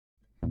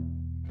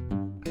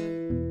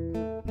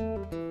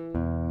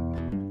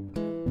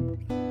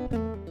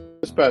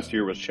This past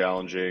year was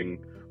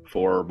challenging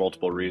for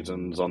multiple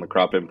reasons on the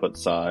crop input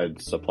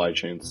side, supply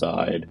chain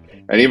side,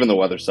 and even the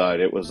weather side.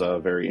 It was a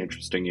very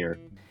interesting year.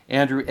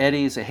 Andrew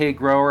Eddy is a hay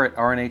grower at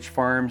R&H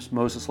Farms,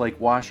 Moses Lake,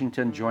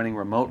 Washington, joining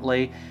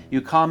remotely.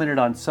 You commented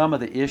on some of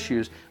the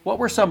issues. What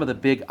were some of the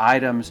big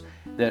items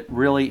that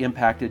really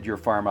impacted your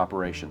farm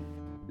operation?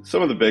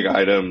 Some of the big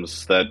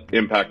items that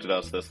impacted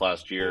us this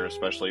last year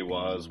especially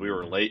was we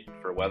were late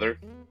for weather.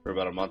 We're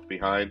about a month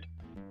behind,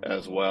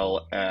 as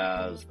well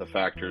as the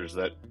factors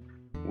that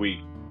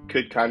we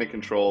could kind of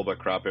control, but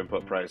crop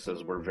input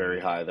prices were very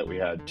high that we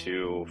had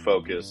to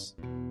focus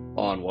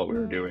on what we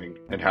were doing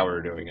and how we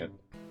were doing it.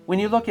 When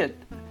you look at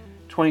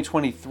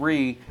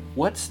 2023,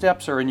 what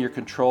steps are in your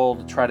control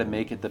to try to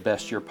make it the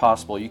best year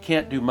possible? You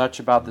can't do much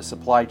about the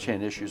supply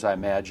chain issues, I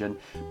imagine,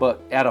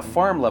 but at a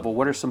farm level,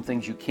 what are some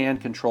things you can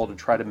control to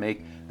try to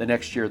make the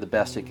next year the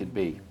best it could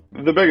be?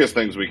 The biggest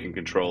things we can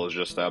control is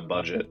just that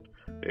budget,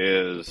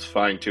 is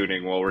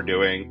fine-tuning what we're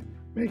doing,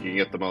 making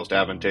it the most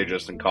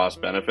advantageous and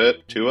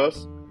cost-benefit to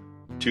us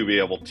to be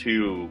able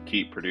to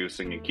keep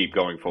producing and keep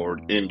going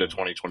forward into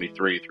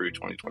 2023 through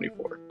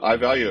 2024. I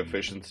value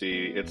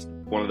efficiency. It's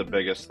one of the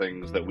biggest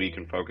things that we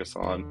can focus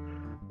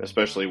on,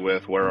 especially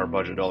with where our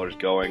budget dollars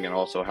going and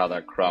also how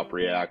that crop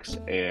reacts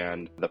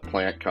and the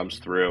plant comes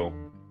through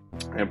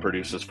and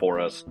produces for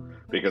us.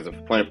 Because if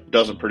the plant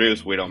doesn't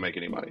produce, we don't make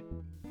any money.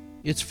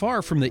 It's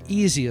far from the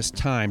easiest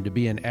time to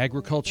be in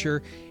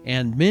agriculture,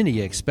 and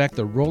many expect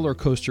the roller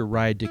coaster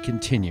ride to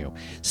continue.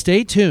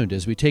 Stay tuned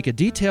as we take a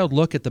detailed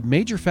look at the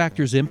major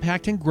factors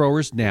impacting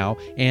growers now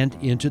and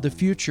into the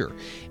future,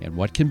 and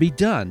what can be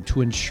done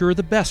to ensure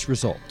the best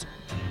result.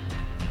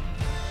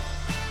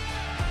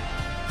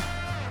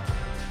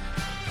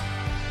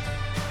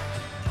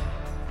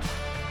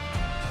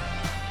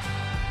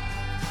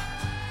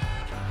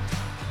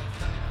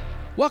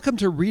 Welcome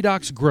to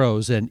Redox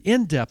Grows, an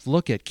in-depth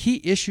look at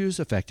key issues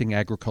affecting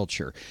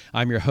agriculture.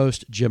 I'm your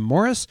host, Jim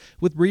Morris,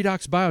 with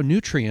Redox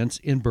Bionutrients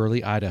in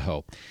Burley,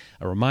 Idaho.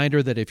 A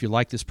reminder that if you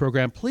like this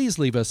program, please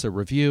leave us a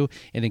review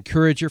and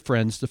encourage your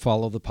friends to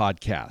follow the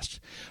podcast.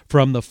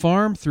 From the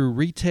farm through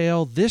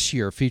retail, this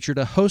year featured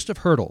a host of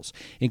hurdles,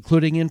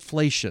 including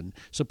inflation,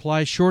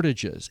 supply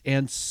shortages,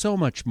 and so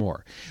much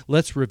more.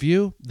 Let's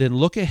review, then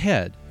look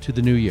ahead to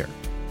the new year.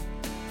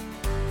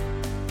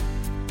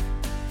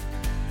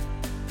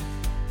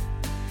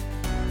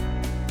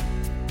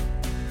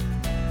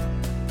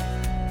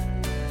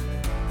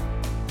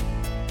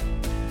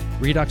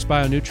 Redox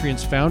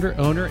Bionutrients founder,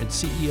 owner, and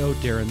CEO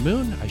Darren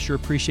Moon, I sure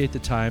appreciate the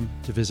time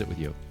to visit with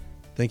you.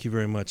 Thank you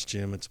very much,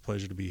 Jim. It's a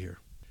pleasure to be here.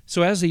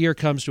 So as the year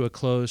comes to a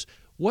close,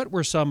 what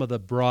were some of the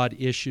broad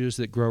issues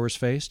that growers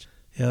faced?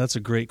 Yeah, that's a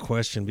great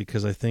question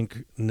because I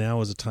think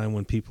now is a time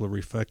when people are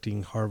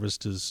reflecting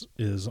harvest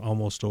is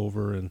almost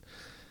over. And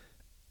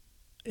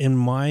in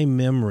my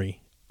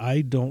memory,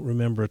 I don't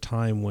remember a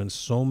time when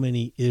so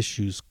many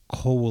issues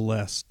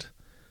coalesced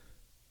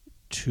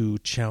to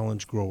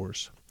challenge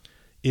growers.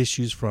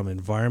 Issues from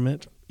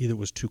environment, either it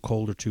was too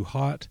cold or too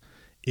hot,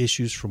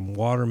 issues from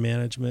water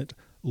management,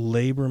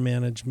 labor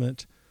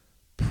management,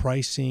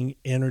 pricing,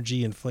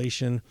 energy,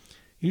 inflation.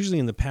 Usually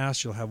in the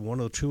past, you'll have one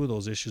or two of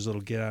those issues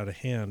that'll get out of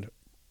hand.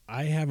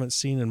 I haven't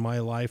seen in my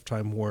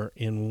lifetime where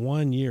in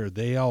 1 year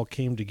they all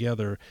came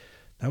together.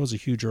 That was a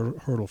huge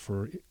hurdle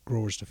for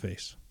growers to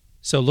face.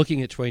 So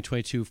looking at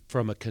 2022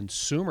 from a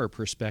consumer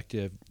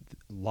perspective,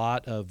 a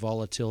lot of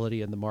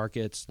volatility in the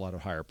markets, a lot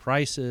of higher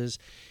prices.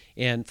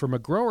 And from a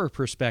grower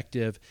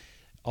perspective,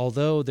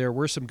 although there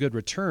were some good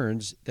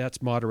returns,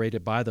 that's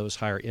moderated by those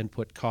higher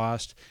input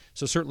costs.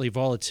 So certainly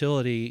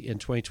volatility in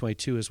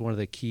 2022 is one of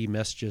the key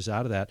messages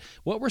out of that.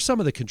 What were some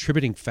of the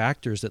contributing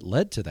factors that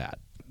led to that?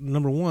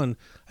 Number one,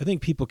 I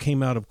think people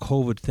came out of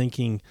COVID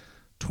thinking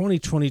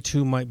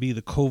 2022 might be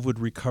the COVID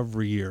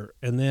recovery year.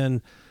 And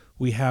then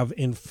we have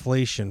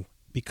inflation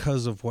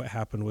because of what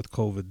happened with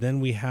COVID. Then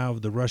we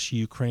have the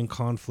Russia-Ukraine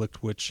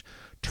conflict, which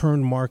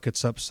turned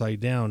markets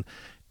upside down.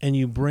 And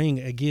you bring,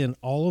 again,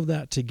 all of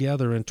that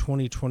together in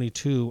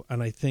 2022,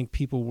 and I think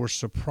people were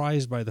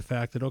surprised by the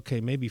fact that, okay,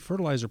 maybe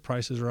fertilizer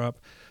prices are up,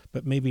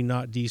 but maybe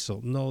not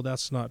diesel. No,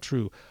 that's not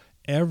true.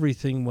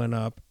 Everything went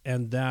up,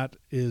 and that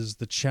is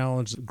the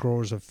challenge that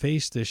growers have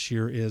faced this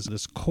year, is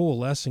this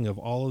coalescing of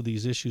all of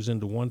these issues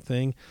into one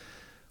thing.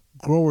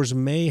 Growers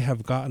may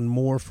have gotten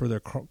more for their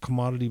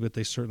commodity, but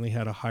they certainly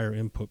had a higher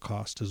input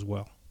cost as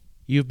well.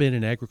 You've been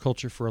in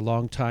agriculture for a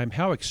long time.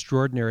 How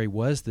extraordinary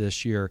was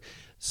this year?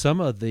 Some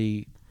of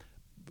the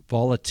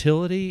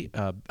volatility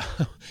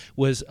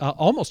was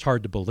almost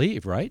hard to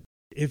believe, right?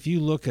 If you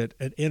look at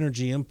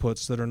energy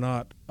inputs that are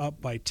not up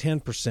by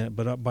 10%,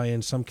 but up by,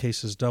 in some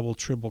cases, double,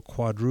 triple,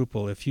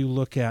 quadruple. If you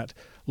look at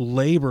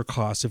labor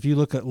costs, if you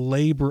look at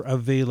labor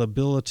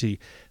availability,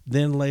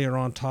 then layer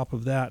on top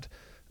of that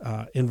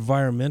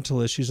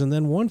environmental issues. And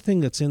then one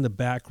thing that's in the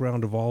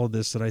background of all of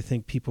this that I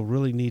think people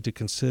really need to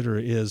consider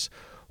is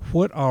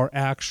what our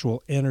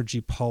actual energy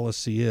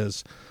policy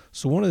is.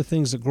 So one of the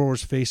things that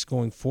growers face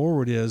going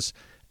forward is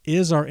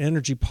our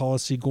energy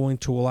policy going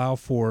to allow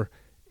for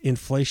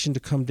inflation to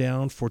come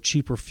down, for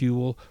cheaper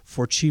fuel,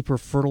 for cheaper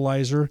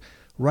fertilizer?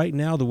 Right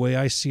now, the way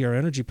I see our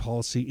energy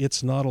policy,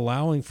 it's not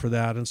allowing for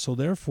that. And so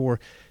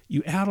therefore,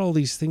 you add all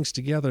these things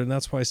together, and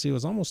that's why I say it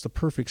was almost a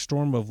perfect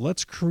storm of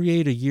let's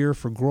create a year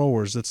for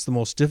growers. It's the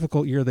most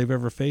difficult year they've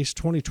ever faced.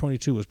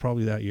 2022 was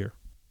probably that year.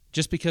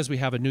 Just because we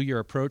have a new year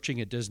approaching,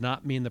 it does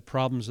not mean the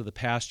problems of the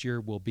past year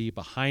will be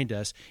behind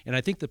us. And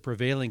I think the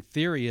prevailing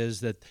theory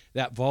is that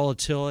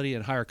volatility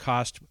and higher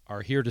costs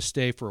are here to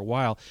stay for a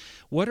while.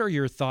 What are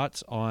your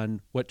thoughts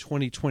on what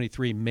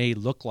 2023 may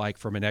look like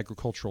from an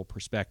agricultural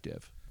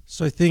perspective?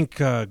 So I think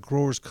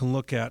growers can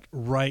look at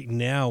right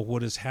now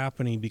what is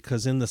happening,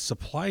 because in the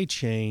supply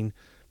chain,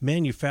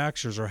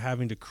 manufacturers are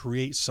having to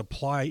create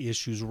supply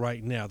issues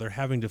right now. They're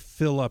having to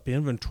fill up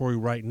inventory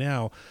right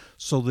now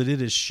so that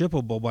it is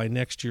shippable by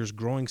next year's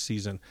growing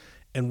season.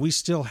 And we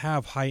still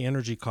have high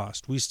energy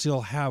costs. We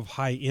still have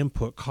high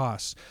input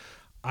costs.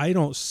 I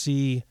don't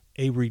see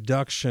a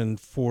reduction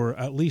for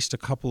at least a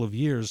couple of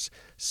years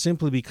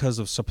simply because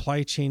of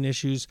supply chain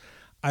issues.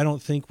 I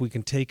don't think we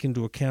can take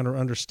into account or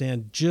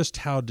understand just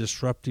how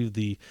disruptive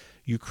the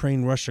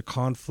Ukraine-Russia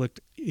conflict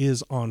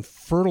is on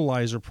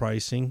fertilizer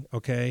pricing,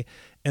 okay?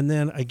 And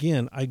then,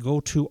 again, I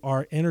go to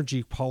our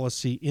energy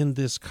policy in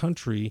this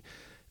country.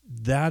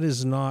 That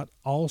is not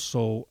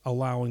also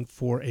allowing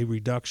for a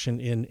reduction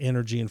in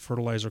energy and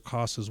fertilizer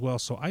costs as well.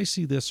 So I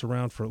see this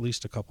around for at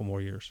least a couple more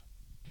years.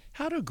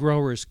 How do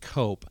growers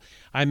cope?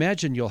 I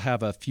imagine you'll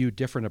have a few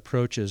different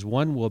approaches.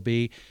 One will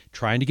be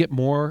trying to get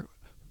more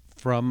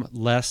from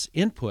less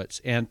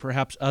inputs, and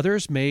perhaps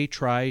others may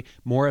try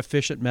more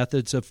efficient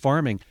methods of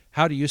farming.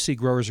 How do you see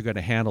growers are going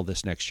to handle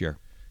this next year?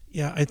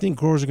 Yeah, I think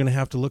growers are going to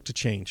have to look to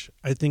change.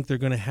 I think they're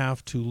going to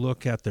have to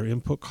look at their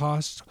input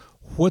costs,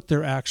 what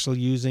they're actually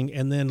using,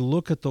 and then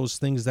look at those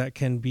things that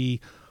can be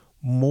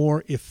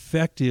more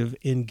effective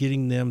in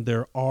getting them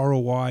their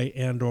ROI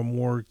and or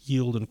more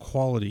yield and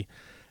quality.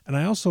 And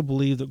I also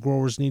believe that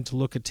growers need to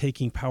look at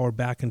taking power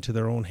back into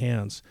their own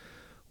hands.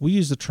 We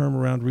use the term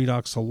around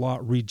Redox a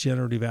lot,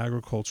 regenerative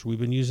agriculture. We've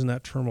been using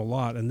that term a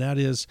lot, and that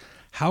is,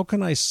 how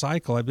can I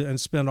cycle?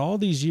 I've spent all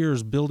these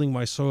years building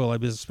my soil.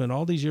 I've spent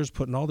all these years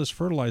putting all this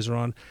fertilizer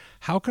on.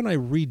 How can I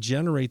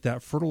regenerate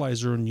that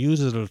fertilizer and use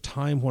it at a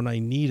time when I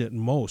need it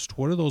most?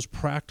 What are those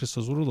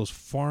practices? What are those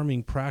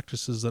farming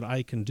practices that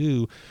I can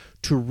do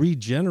to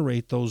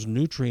regenerate those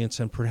nutrients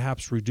and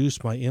perhaps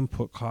reduce my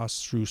input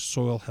costs through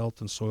soil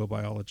health and soil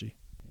biology?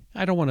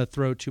 I don't want to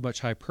throw too much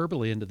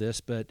hyperbole into this,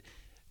 but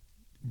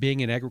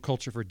being in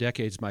agriculture for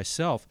decades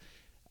myself,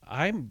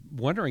 I'm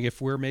wondering if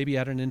we're maybe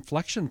at an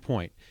inflection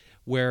point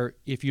where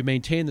if you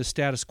maintain the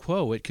status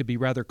quo, it could be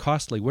rather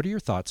costly. What are your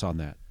thoughts on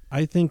that?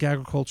 I think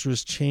agriculture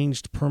has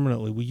changed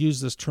permanently. We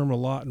use this term a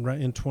lot in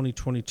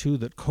 2022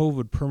 that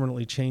COVID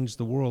permanently changed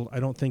the world. I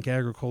don't think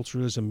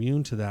agriculture is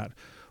immune to that.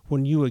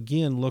 When you,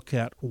 again, look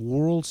at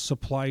world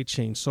supply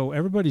chain, so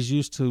everybody's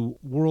used to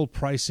world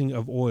pricing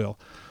of oil.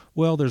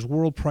 Well, there's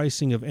world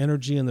pricing of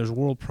energy and there's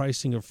world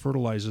pricing of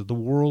fertilizer. The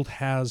world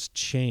has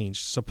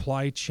changed.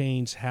 Supply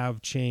chains have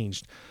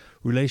changed.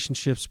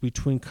 Relationships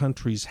between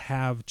countries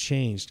have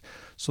changed.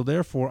 So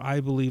therefore, I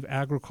believe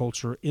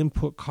agriculture,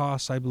 input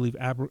costs, I believe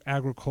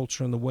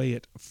agriculture and the way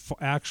it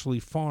actually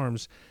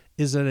farms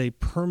is at a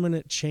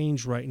permanent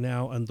change right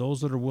now, and those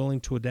that are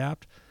willing to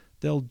adapt,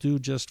 they'll do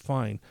just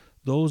fine.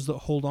 Those that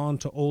hold on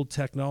to old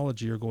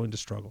technology are going to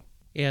struggle.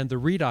 And the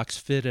Redox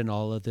fit in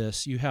all of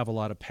this. You have a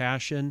lot of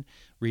passion.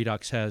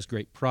 Redox has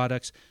great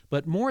products.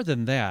 But more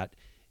than that,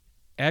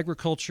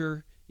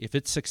 agriculture, if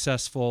it's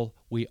successful,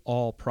 we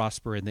all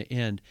prosper in the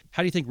end.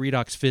 How do you think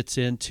Redox fits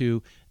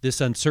into this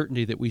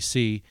uncertainty that we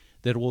see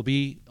that will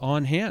be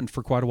on hand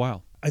for quite a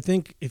while? I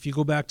think if you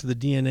go back to the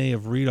DNA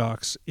of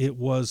Redox, it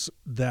was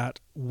that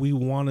we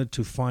wanted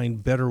to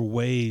find better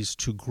ways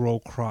to grow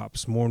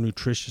crops, more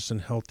nutritious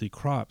and healthy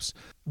crops.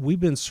 We've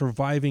been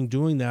surviving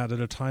doing that at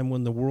a time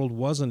when the world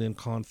wasn't in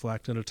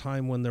conflict, at a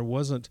time when there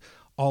wasn't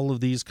all of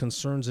these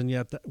concerns, and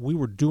yet we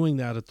were doing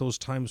that at those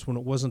times when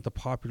it wasn't the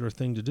popular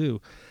thing to do.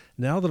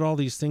 Now that all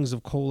these things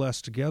have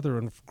coalesced together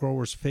and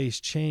growers face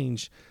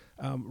change,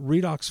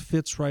 Redox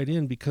fits right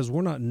in because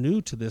we're not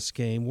new to this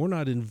game. We're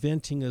not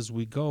inventing as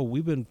we go.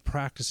 We've been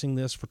practicing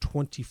this for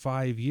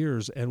 25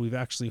 years, and we've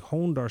actually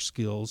honed our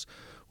skills.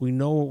 We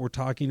know what we're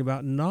talking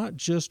about, not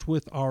just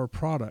with our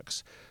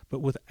products, but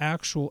with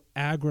actual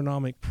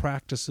agronomic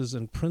practices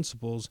and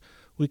principles.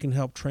 We can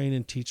help train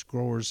and teach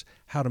growers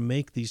how to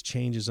make these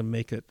changes and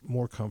make it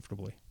more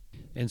comfortably.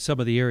 And some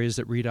of the areas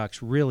that Redox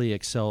really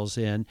excels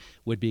in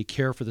would be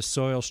care for the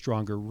soil,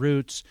 stronger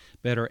roots,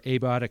 better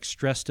abiotic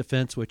stress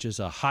defense, which is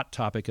a hot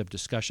topic of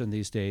discussion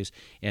these days,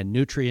 and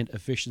nutrient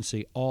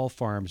efficiency. All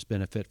farms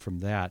benefit from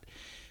that.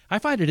 I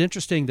find it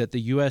interesting that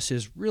the U.S.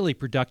 is really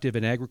productive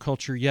in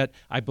agriculture, yet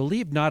I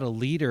believe not a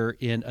leader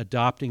in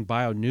adopting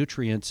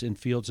bionutrients in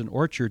fields and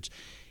orchards.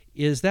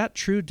 Is that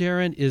true,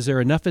 Darren? Is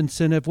there enough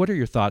incentive? What are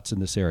your thoughts in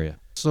this area?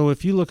 So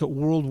if you look at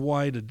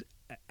worldwide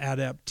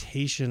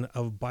adaptation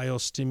of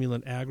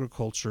biostimulant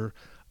agriculture,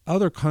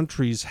 other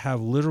countries have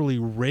literally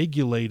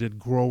regulated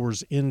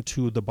growers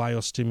into the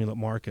biostimulant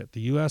market.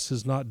 The U.S.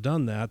 has not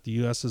done that. The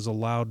U.S. has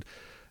allowed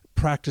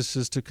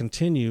practices to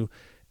continue,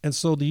 and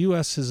so the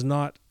U.S. has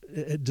not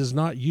it does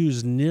not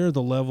use near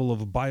the level of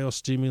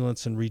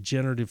biostimulants and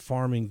regenerative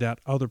farming that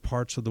other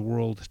parts of the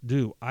world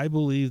do. I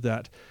believe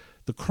that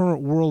the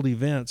current world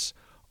events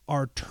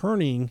are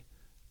turning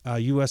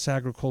U.S.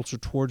 agriculture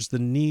towards the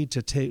need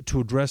to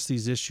address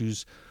these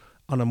issues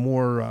on a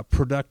more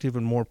productive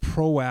and more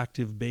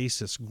proactive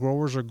basis.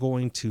 Growers are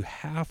going to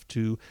have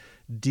to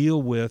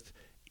deal with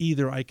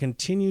either I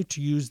continue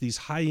to use these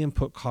high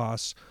input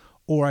costs,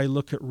 or I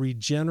look at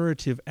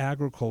regenerative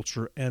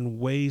agriculture and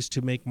ways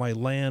to make my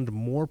land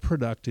more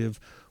productive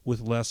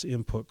with less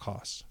input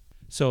costs.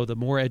 So the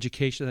more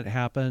education that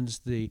happens,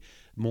 the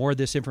more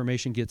this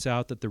information gets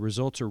out, that the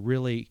results are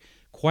really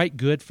quite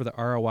good for the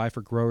ROI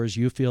for growers.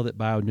 You feel that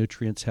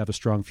bionutrients have a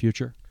strong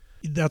future?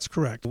 That's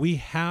correct. We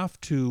have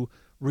to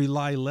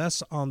rely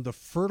less on the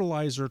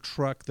fertilizer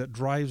truck that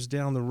drives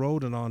down the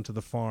road and onto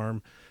the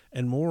farm,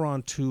 and more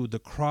onto the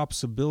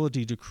crop's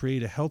ability to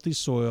create a healthy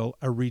soil,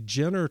 a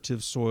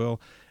regenerative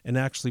soil, and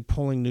actually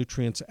pulling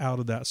nutrients out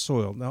of that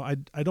soil. Now,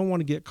 I don't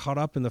want to get caught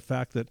up in the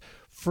fact that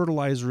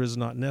fertilizer is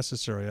not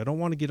necessary. I don't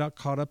want to get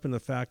caught up in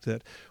the fact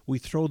that we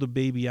throw the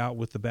baby out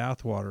with the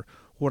bathwater.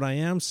 What I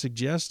am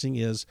suggesting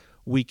is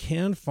we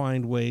can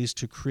find ways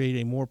to create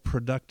a more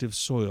productive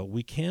soil.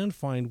 We can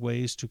find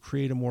ways to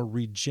create a more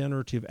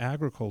regenerative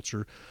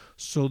agriculture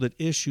so that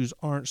issues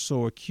aren't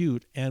so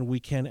acute, and we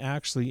can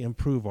actually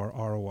improve our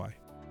ROI.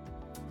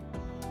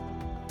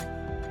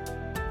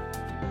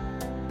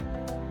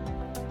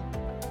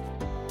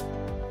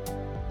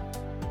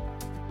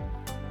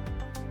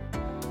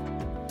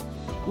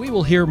 We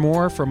will hear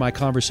more from my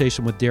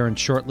conversation with Darren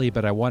shortly,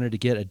 but I wanted to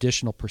get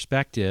additional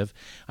perspective.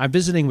 I'm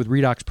visiting with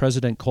Redox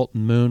President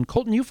Colton Moon.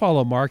 Colton, you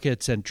follow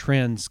markets and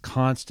trends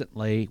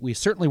constantly. We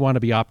certainly want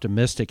to be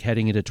optimistic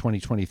heading into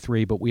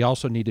 2023, but we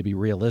also need to be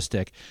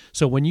realistic.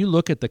 So when you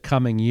look at the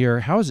coming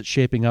year, how is it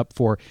shaping up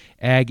for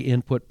ag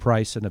input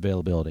price and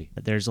availability?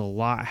 There's a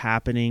lot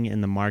happening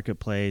in the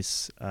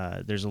marketplace.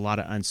 There's a lot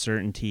of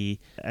uncertainty.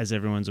 As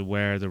everyone's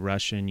aware, the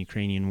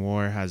Russian-Ukrainian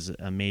war has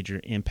a major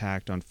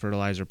impact on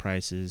fertilizer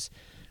prices.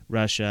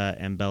 Russia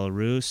and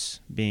Belarus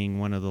being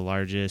one of the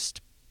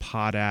largest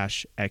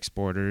potash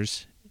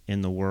exporters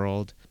in the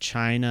world.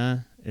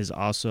 China is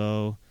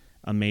also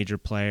a major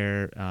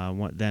player,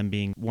 them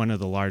being one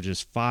of the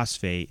largest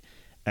phosphate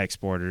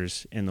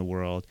exporters in the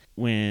world.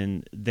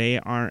 When they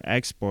aren't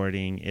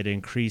exporting, it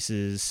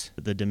increases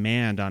the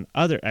demand on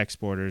other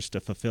exporters to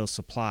fulfill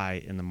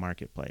supply in the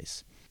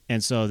marketplace.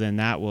 And so then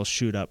that will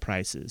shoot up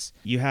prices.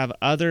 You have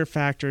other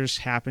factors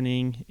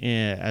happening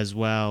as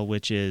well,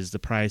 which is the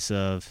price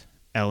of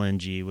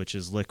LNG, which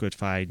is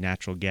liquefied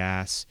natural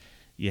gas.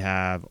 You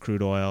have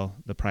crude oil,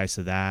 the price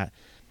of that.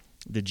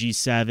 The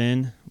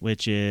G7,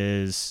 which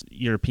is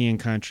European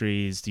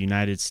countries, the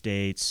United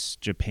States,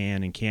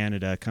 Japan, and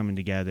Canada coming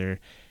together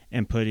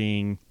and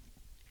putting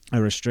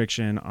a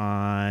restriction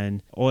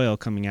on oil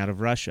coming out of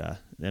Russia,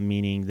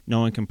 meaning that no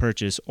one can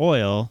purchase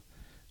oil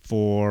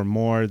for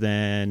more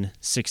than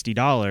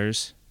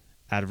 $60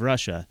 out of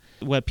Russia.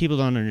 What people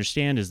don't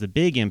understand is the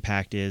big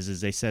impact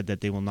is they said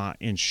that they will not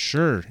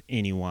insure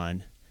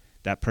anyone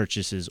that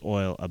purchases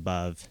oil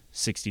above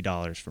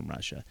 $60 from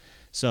Russia.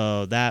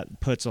 So that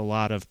puts a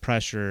lot of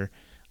pressure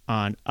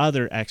on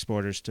other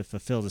exporters to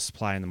fulfill the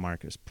supply in the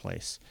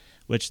marketplace,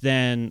 which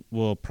then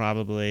we'll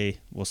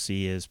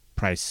see is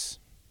price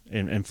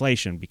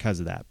inflation because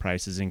of that.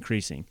 Price is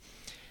increasing.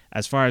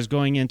 As far as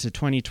going into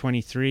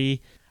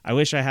 2023, I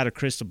wish I had a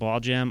crystal ball,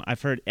 Jim.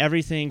 I've heard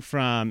everything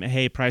from,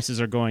 hey, prices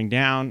are going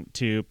down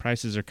to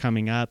prices are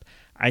coming up.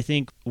 I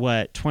think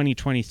what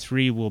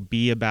 2023 will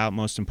be about,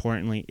 most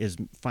importantly, is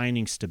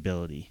finding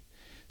stability,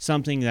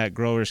 something that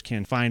growers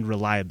can find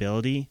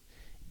reliability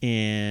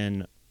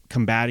in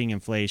combating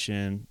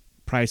inflation,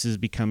 prices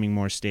becoming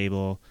more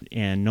stable,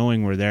 and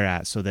knowing where they're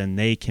at so then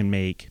they can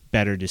make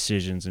better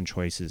decisions and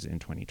choices in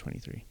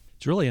 2023.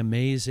 It's really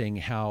amazing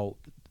how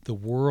the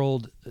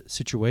world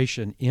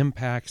situation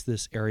impacts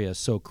this area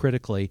so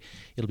critically.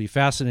 It'll be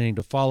fascinating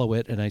to follow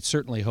it, and I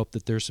certainly hope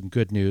that there's some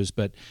good news,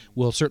 but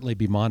we'll certainly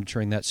be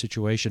monitoring that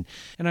situation.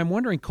 And I'm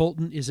wondering,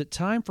 Colton, is it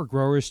time for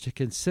growers to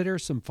consider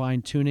some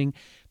fine-tuning,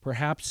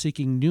 perhaps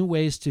seeking new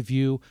ways to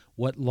view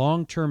what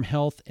long-term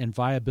health and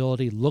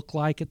viability look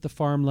like at the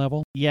farm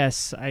level?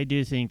 Yes, I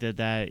do think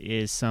that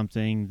is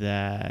something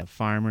that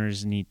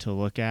farmers need to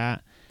look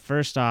at.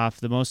 First off,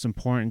 the most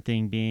important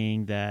thing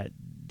being that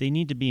they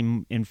need to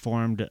be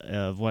informed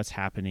of what's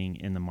happening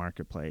in the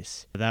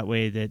marketplace. That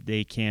way that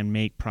they can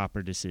make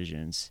proper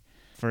decisions.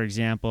 For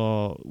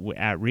example,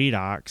 at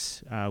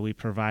Redox, we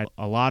provide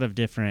a lot of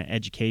different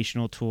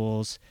educational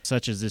tools,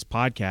 such as this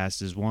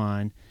podcast is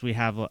one. We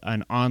have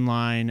an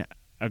online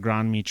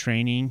agronomy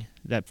training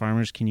that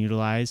farmers can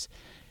utilize.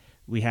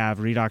 We have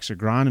Redox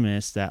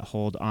agronomists that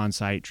hold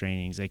on-site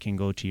trainings. They can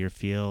go to your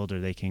field or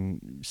they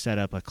can set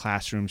up a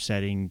classroom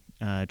setting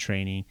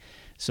training.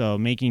 So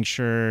making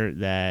sure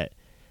that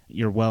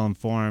you're well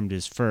informed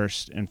is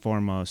first and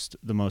foremost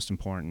the most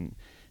important.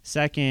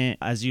 Second,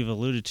 as you've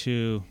alluded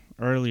to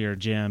earlier,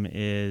 Jim,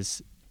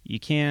 is you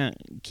can't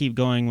keep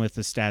going with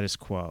the status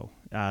quo.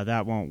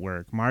 that won't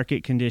work.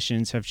 Market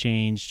conditions have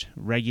changed.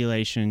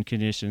 Regulation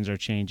conditions are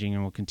changing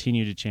and will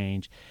continue to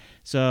change.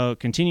 So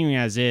continuing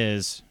as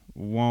is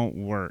won't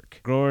work.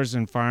 Growers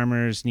and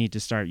farmers need to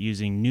start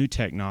using new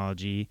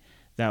technology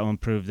that will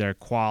improve their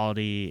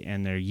quality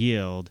and their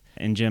yield.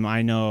 And Jim,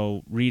 I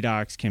know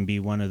Redox can be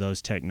one of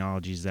those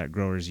technologies that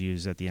growers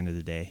use at the end of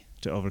the day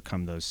to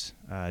overcome those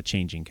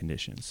changing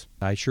conditions.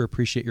 I sure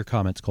appreciate your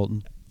comments,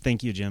 Colton.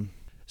 Thank you, Jim.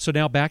 So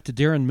now back to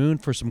Darren Moon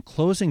for some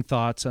closing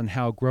thoughts on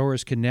how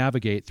growers can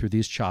navigate through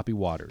these choppy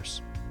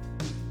waters.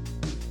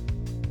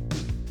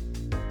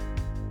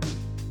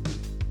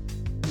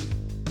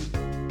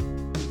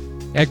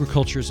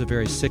 Agriculture is a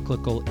very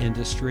cyclical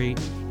industry,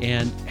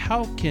 and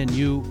how can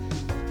you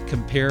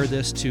compare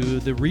this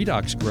to the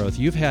Redox growth?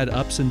 You've had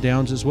ups and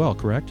downs as well,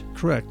 correct?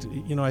 Correct.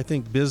 I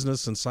think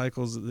business and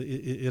cycles,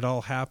 it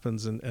all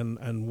happens,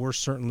 and we're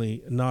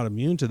certainly not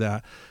immune to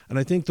that. And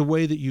I think the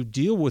way that you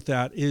deal with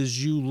that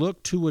is you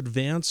look to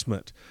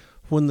advancement.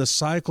 When the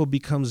cycle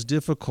becomes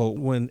difficult,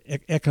 when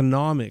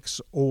economics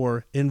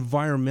or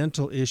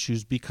environmental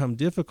issues become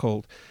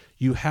difficult,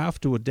 you have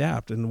to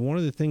adapt. And one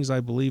of the things I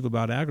believe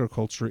about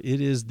agriculture,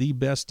 it is the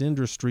best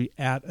industry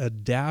at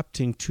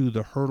adapting to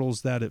the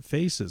hurdles that it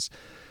faces.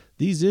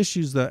 These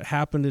issues that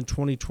happened in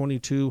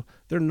 2022,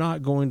 they're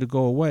not going to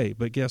go away.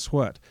 But guess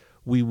what?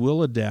 We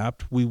will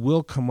adapt. We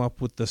will come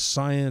up with the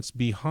science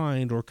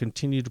behind or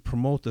continue to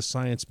promote the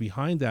science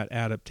behind that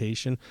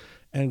adaptation,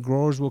 and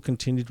growers will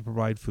continue to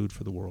provide food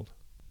for the world.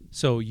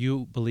 So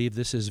you believe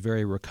this is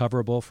very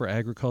recoverable for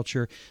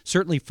agriculture?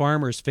 Certainly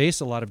farmers face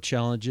a lot of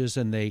challenges,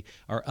 and they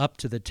are up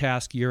to the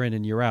task year in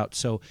and year out.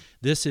 So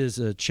this is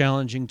a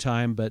challenging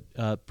time, but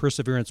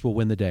perseverance will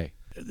win the day.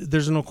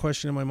 There's no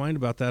question in my mind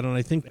about that. And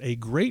I think a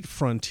great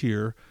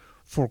frontier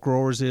for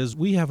growers is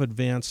we have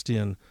advanced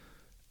in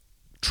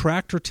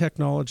tractor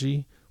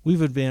technology.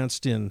 We've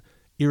advanced in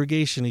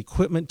irrigation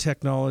equipment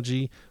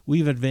technology.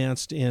 We've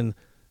advanced in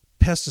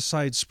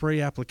pesticide spray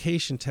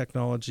application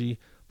technology.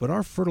 But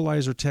our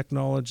fertilizer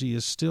technology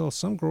is still,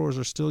 some growers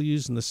are still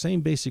using the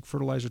same basic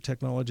fertilizer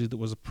technology that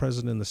was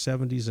present in the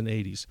 70s and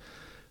 80s.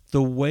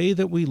 The way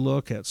that we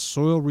look at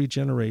soil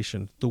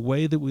regeneration, the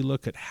way that we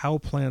look at how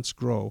plants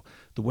grow,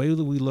 the way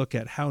that we look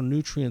at how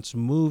nutrients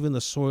move in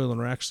the soil and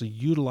are actually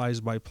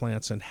utilized by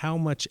plants, and how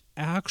much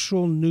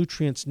actual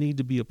nutrients need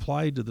to be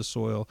applied to the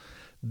soil,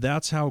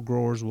 that's how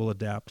growers will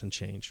adapt and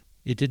change.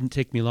 It didn't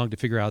take me long to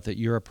figure out that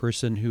you're a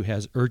person who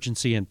has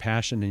urgency and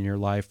passion in your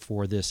life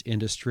for this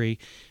industry.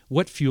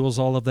 What fuels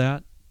all of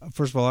that?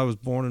 First of all, I was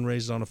born and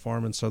raised on a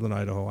farm in southern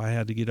Idaho. I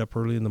had to get up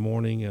early in the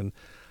morning, and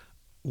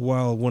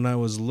while when I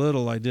was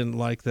little I didn't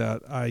like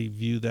that, I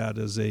view that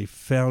as a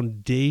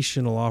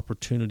foundational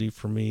opportunity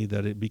for me,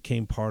 that it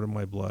became part of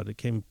my blood.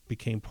 It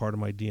became part of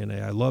my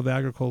DNA. I love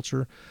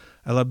agriculture.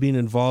 I love being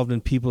involved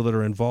in people that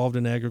are involved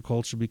in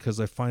agriculture because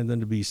I find them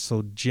to be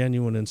so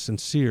genuine and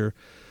sincere.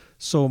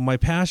 So my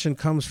passion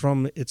comes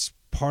from, it's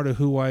part of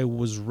who I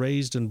was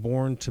raised and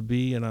born to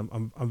be, and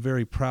I'm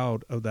very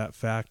proud of that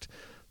fact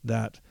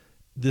that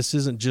this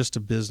isn't just a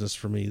business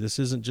for me. This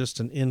isn't just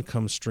an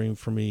income stream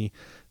for me.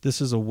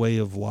 This is a way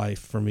of life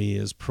for me,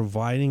 is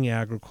providing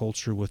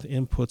agriculture with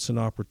inputs and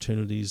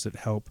opportunities that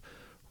help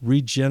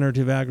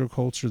regenerative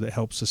agriculture, that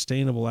help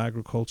sustainable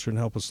agriculture, and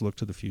help us look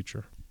to the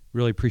future.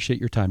 Really appreciate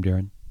your time,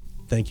 Darren.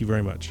 Thank you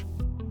very much.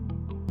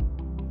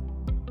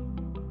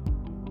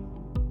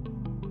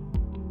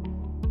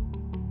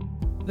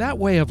 That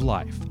way of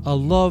life, a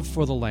love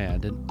for the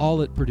land and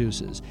all it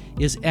produces,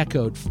 is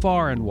echoed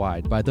far and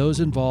wide by those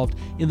involved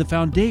in the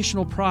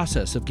foundational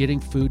process of getting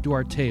food to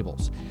our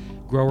tables.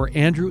 Grower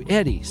Andrew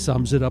Eddy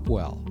sums it up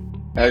well.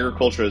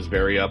 Agriculture is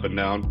very up and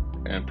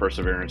down, and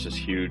perseverance is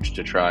huge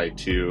to try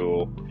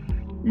to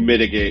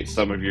mitigate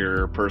some of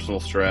your personal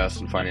stress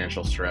and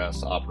financial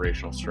stress,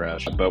 operational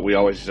stress. But we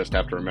always just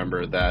have to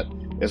remember that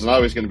it's not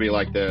always going to be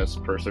like this.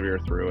 Persevere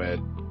through it.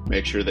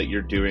 Make sure that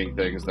you're doing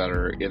things that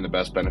are in the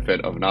best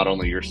benefit of not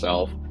only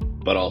yourself,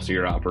 but also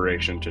your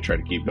operation to try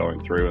to keep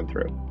going through and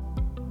through.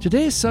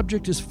 Today's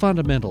subject is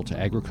fundamental to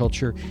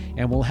agriculture,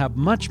 and we'll have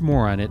much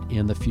more on it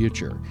in the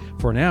future.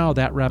 For now,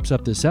 that wraps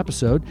up this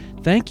episode.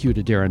 Thank you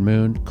to Darren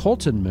Moon,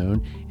 Colton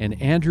Moon,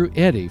 and Andrew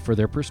Eddy for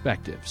their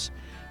perspectives.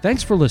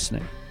 Thanks for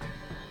listening.